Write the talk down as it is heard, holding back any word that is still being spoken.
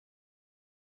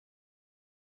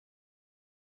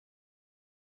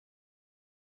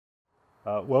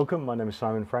Welcome, my name is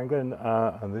Simon Franglen,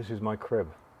 and this is my crib.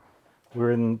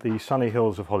 We're in the sunny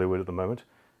hills of Hollywood at the moment.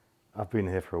 I've been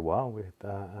here for a while,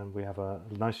 and we have a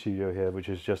nice studio here, which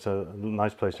is just a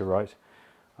nice place to write.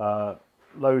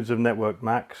 Loads of network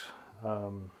Macs,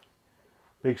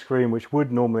 big screen, which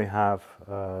would normally have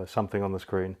something on the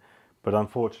screen, but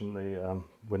unfortunately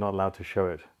we're not allowed to show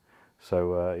it,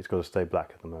 so it's got to stay black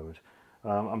at the moment.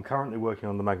 I'm currently working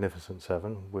on the Magnificent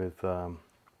Seven with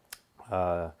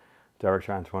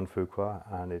director Antoine Fuqua,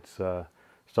 and it's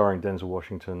starring Denzel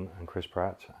Washington and Chris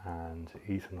Pratt and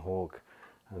Ethan Hawke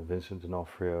and Vincent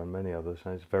D'Onofrio and many others,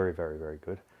 and it's very, very, very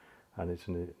good, and it's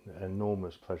an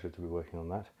enormous pleasure to be working on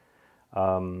that.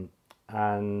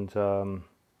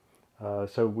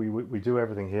 So we do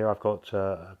everything here. I've got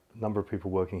a number of people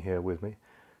working here with me.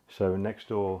 So next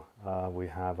door we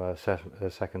have a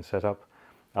second setup.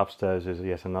 Upstairs is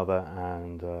yet another,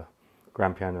 and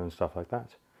grand piano and stuff like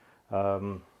that.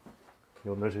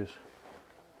 You'll notice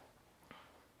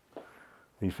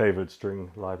the favoured string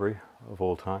library of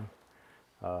all time,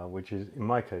 which is in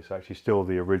my case actually still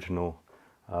the original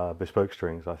bespoke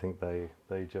strings. I think they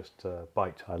just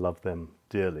bite. I love them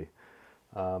dearly,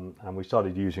 and we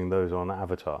started using those on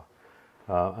Avatar,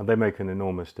 and they make an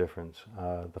enormous difference.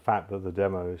 The fact that the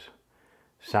demos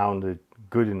sounded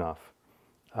good enough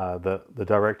that the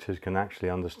directors can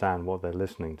actually understand what they're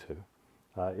listening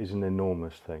to is an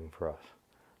enormous thing for us.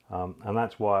 And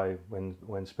that's why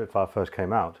when Spitfire first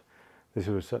came out, this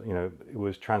was, it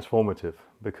was transformative,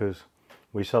 because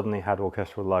we suddenly had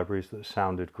orchestral libraries that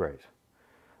sounded great.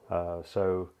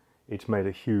 So it's made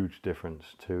a huge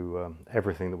difference to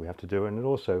everything that we have to do, and it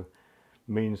also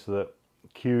means that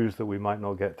cues that we might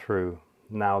not get through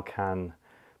now can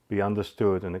be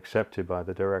understood and accepted by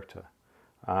the director,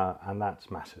 and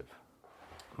that's massive.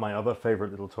 My other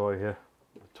favourite little toy here,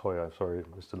 sorry,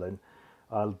 Mr. Lin,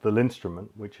 the Linstrument,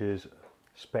 which is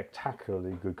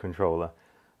spectacularly good controller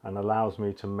and allows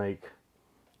me to make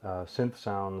synth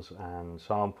sounds and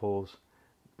samples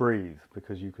breathe,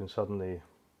 because you can suddenly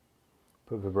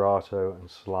put vibrato and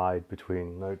slide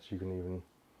between notes. You can even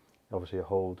obviously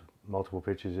hold multiple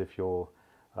pitches if your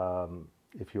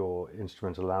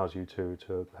instrument allows you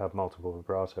to have multiple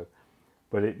vibrato,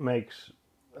 but it makes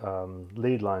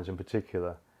lead lines in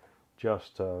particular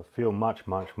just feel much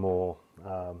more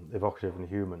evocative and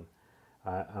human,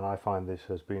 and I find this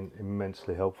has been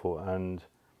immensely helpful. And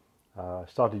I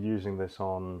started using this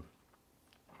on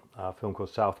a film called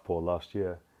Southpaw last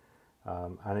year,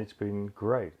 and it's been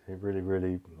great. It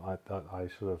really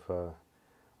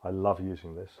I love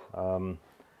using this.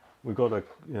 We've got a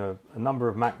number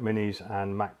of Mac Minis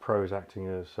and Mac Pros acting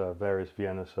as various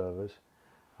Vienna servers,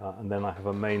 and then I have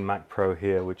a main Mac Pro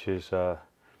here, which is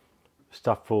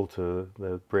stuffed full to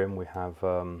the brim. We have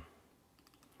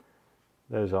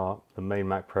there's the main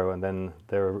Mac Pro, and then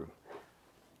there are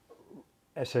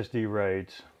SSD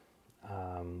RAIDs,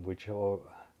 which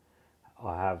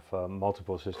I have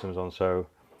multiple systems on. So,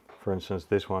 for instance,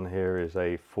 this one here is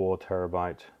a 4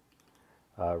 terabyte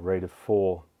RAID of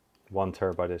 4 1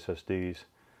 terabyte SSDs,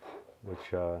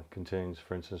 which contains,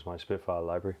 for instance, my Spitfire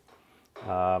library,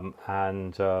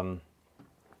 and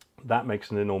that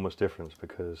makes an enormous difference,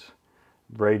 because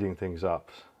RAIDing things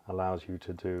up allows you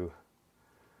to do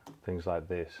things like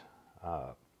this.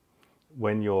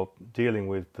 When you're dealing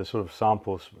with the sort of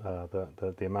samples,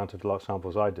 the amount of deluxe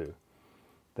samples I do,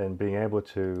 then being able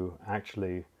to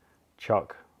actually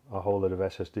chuck a whole lot of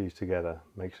SSDs together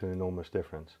makes an enormous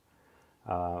difference,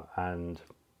 and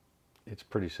it's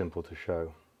pretty simple to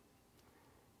show.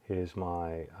 Here's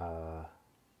my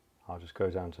I'll just go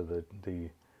down to the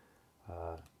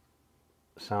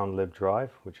SoundLib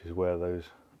drive, which is where the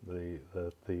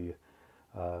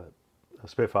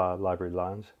Spitfire library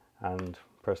lands, and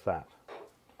press that,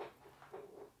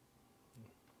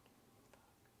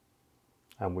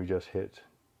 and we just hit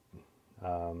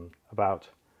about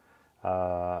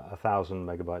 1,000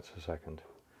 megabytes a second.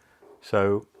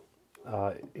 So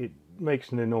it makes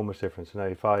an enormous difference. Now,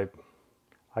 if I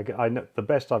know the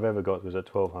best I've ever got was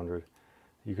at 1200.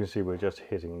 You can see we're just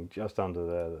hitting just under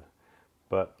there,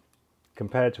 but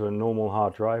compared to a normal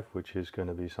hard drive, which is going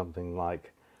to be something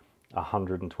like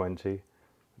 120,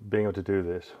 being able to do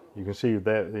this, you can see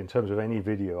there, in terms of any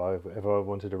video I've ever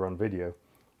wanted to run video,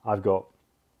 I've got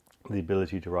the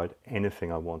ability to write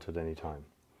anything I want at any time.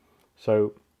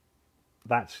 So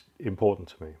that's important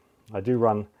to me. I do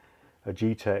run a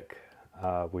G-Tech,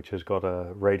 which has got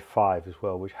a RAID 5 as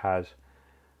well, which has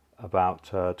about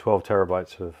 12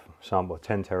 terabytes of sample,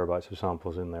 10 terabytes of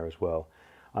samples in there as well.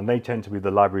 And they tend to be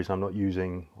the libraries I'm not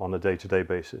using on a day-to-day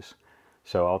basis.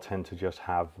 So I'll tend to just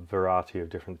have a variety of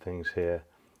different things here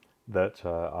that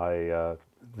I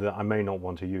that I may not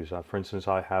want to use. For instance,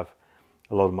 I have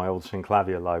a lot of my old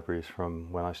synclavier libraries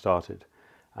from when I started,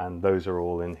 and those are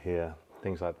all in here,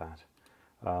 things like that.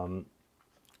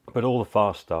 But all the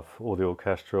fast stuff, all the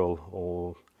orchestral,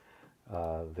 all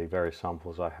the various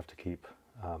samples I have to keep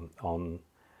on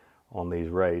these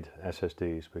RAID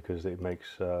SSDs, because it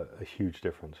makes a huge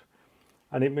difference.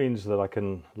 And it means that I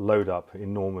can load up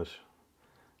enormous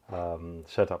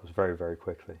setups very, very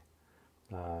quickly.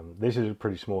 This is a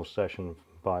pretty small session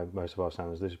by most of our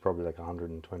standards. This is probably like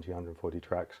 120, 140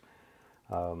 tracks.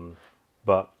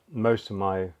 But most of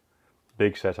my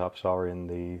big setups are in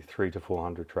the 300 to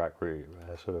 400 track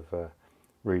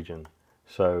region.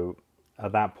 So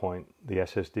at that point, the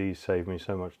SSDs save me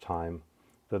so much time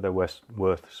that they're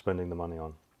worth spending the money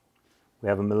on. We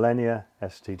have a Millennia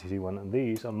STTC one, and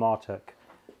these are Martech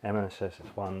MSS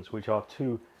ones, which are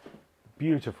two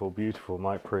beautiful, beautiful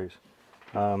mic pre's.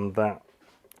 That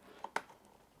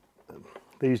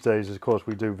these days, of course,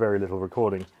 we do very little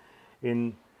recording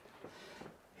in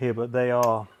here, but they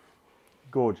are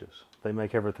gorgeous. They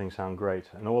make everything sound great,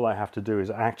 and all I have to do is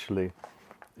actually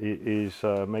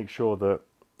make sure that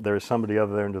there is somebody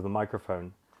other end of the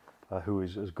microphone who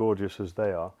is as gorgeous as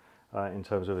they are in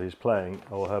terms of his playing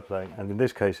or her playing. And in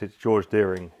this case, it's George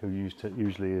Deering, who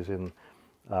usually is in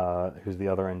who's the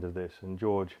other end of this. And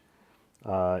George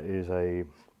is a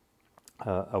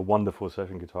wonderful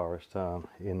session guitarist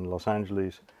in Los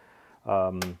Angeles.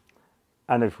 And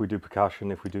if we do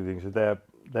percussion, if we do things,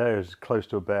 they're as close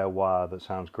to a bare wire that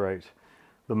sounds great.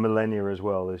 The Millennia as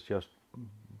well is just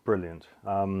brilliant.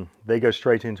 They go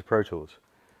straight into Pro Tools.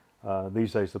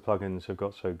 These days the plugins have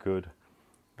got so good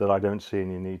that I don't see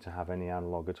any need to have any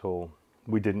analog at all.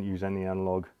 We didn't use any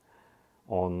analog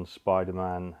on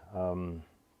Spider-Man.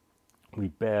 We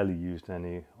barely used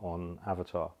any on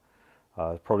Avatar.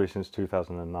 Probably since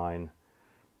 2009,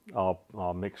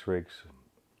 our mix rigs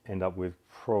end up with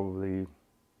probably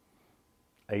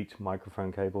 8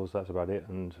 microphone cables, that's about it,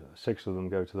 and 6 of them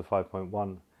go to the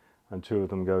 5.1 and 2 of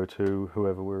them go to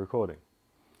whoever we're recording.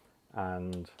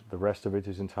 And the rest of it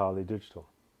is entirely digital.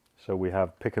 So we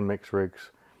have pick and mix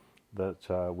rigs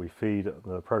that we feed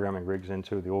the programming rigs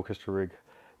into. The orchestra rig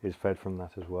is fed from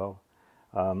that as well.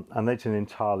 And it's an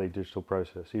entirely digital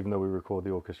process. Even though we record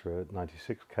the orchestra at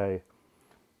 96K,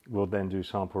 we'll then do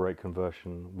sample rate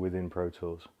conversion within Pro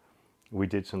Tools. We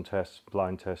did some tests,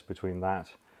 blind tests between that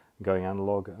and going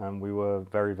analog, and we were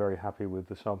very, very happy with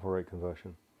the sample rate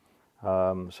conversion.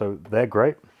 So they're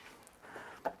great.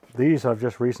 These I've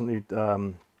just recently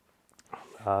trying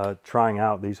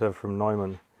out. These are from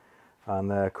Neumann,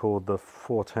 and they're called the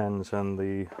 410s and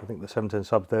I think the 710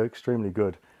 subs. They're extremely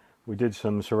good. We did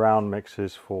some surround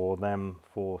mixes for them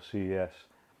for CES.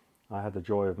 I had the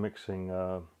joy of mixing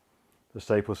the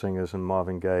Staple Singers and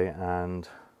Marvin Gaye and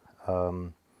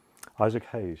Isaac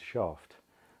Hayes' Shaft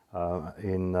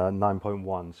in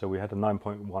 9.1. So we had a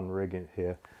 9.1 rig in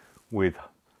here with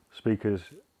speakers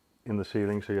in the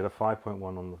ceiling, so you had a 5.1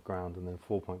 on the ground and then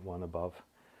 4.1 above.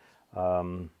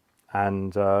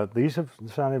 These have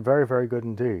sounded very, very good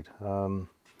indeed.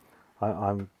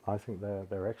 I think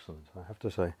they're excellent, I have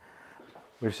to say.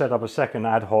 We've set up a second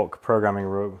ad hoc programming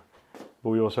room, but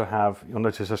we also have, you'll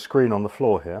notice, a screen on the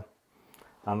floor here,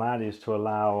 and that is to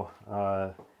allow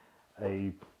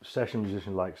a session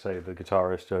musician, like say the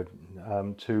guitarist, to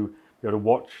be able to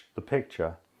watch the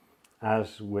picture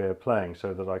as we're playing,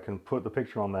 so that I can put the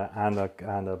picture on there and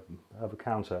have a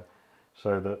counter,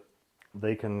 so that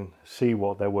they can see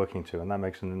what they're working to, and that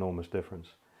makes an enormous difference.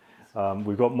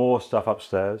 We've got more stuff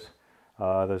upstairs.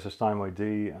 There's a Steinway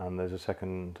D and there's a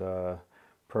second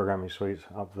programming suite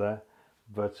up there,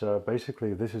 but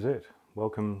basically this is it.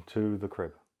 Welcome to the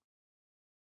crib.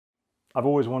 I've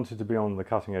always wanted to be on the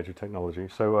cutting edge of technology,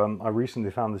 so I recently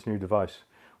found this new device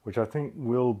which I think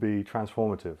will be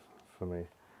transformative for me.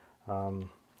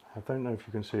 I don't know if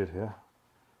you can see it here,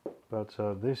 but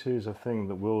this is a thing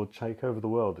that will take over the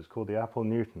world. It's called the Apple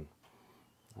Newton,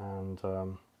 and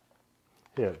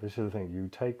here, this is the thing. You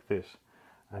take this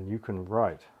and you can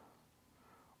write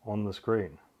on the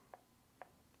screen,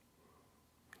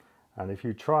 and if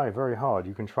you try very hard,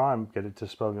 you can try and get it to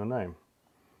spell your name,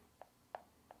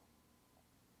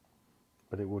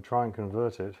 but it will try and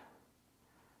convert it,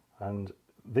 and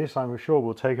this, I'm sure,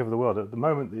 will take over the world. At the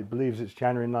moment, it believes it's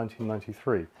January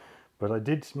 1993, but I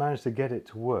did manage to get it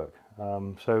to work.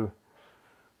 So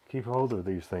keep hold of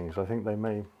these things. I think they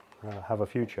may have a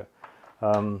future.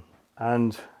 One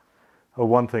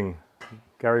thing,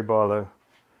 Gary Barlow,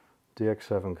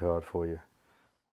 DX7 card for you.